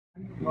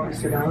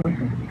Sit down.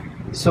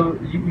 So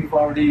you've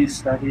already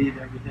studied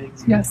everything?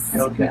 Yes.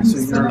 Okay, so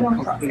you're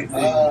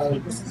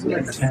completely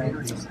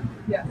intent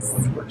Yes.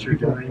 with what you're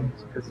doing.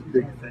 It's a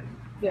big thing.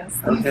 Yes.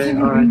 Okay,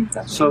 all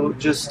right. So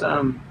just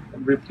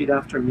repeat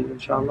after me,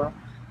 inshallah.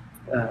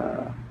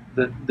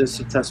 That this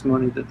is a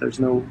testimony that there's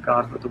no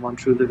God but the one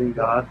true living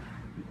God,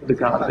 the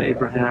God of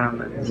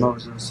Abraham and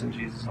Moses and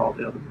Jesus, all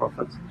the other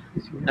prophets,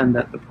 and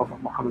that the Prophet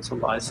Muhammad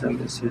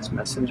ﷺ is his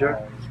messenger.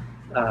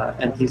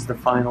 And he's the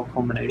final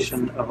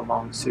culmination of a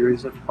long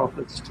series of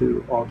prophets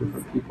to all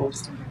different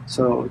peoples.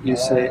 So you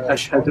say,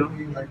 Ashhadu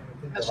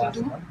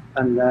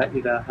an la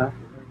ilaha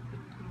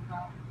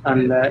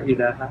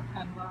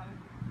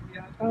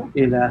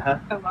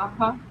ilaha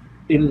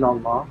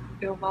illallah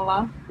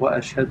wa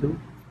ashhadu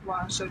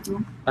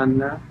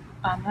anna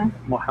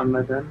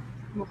Muhammadan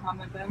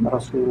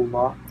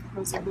Rasulullah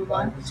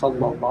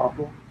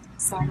sallallahu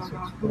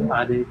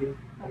alayhi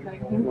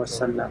wa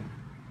sallam.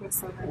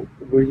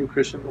 Were you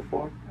Christian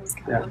before?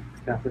 Yeah,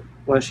 Catholic.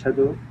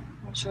 وأشهد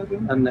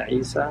أن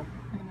عيسى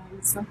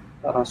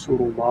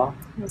رسول الله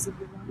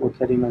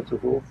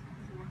وكلمته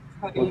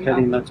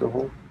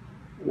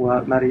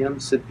ومريم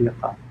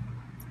صديقة.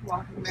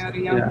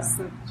 Yeah.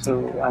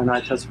 So, and I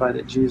testify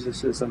that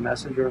Jesus is a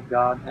messenger of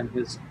God and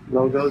his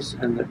logos,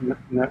 and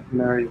that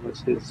Mary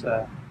was his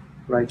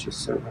righteous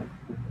servant.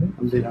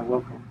 Alhamdulillah,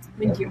 welcome.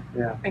 Thank you.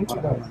 Yeah. Thank you.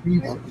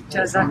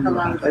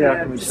 Jazakallah.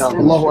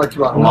 Allahu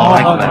Akbar.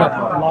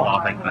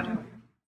 Allahu Akbar.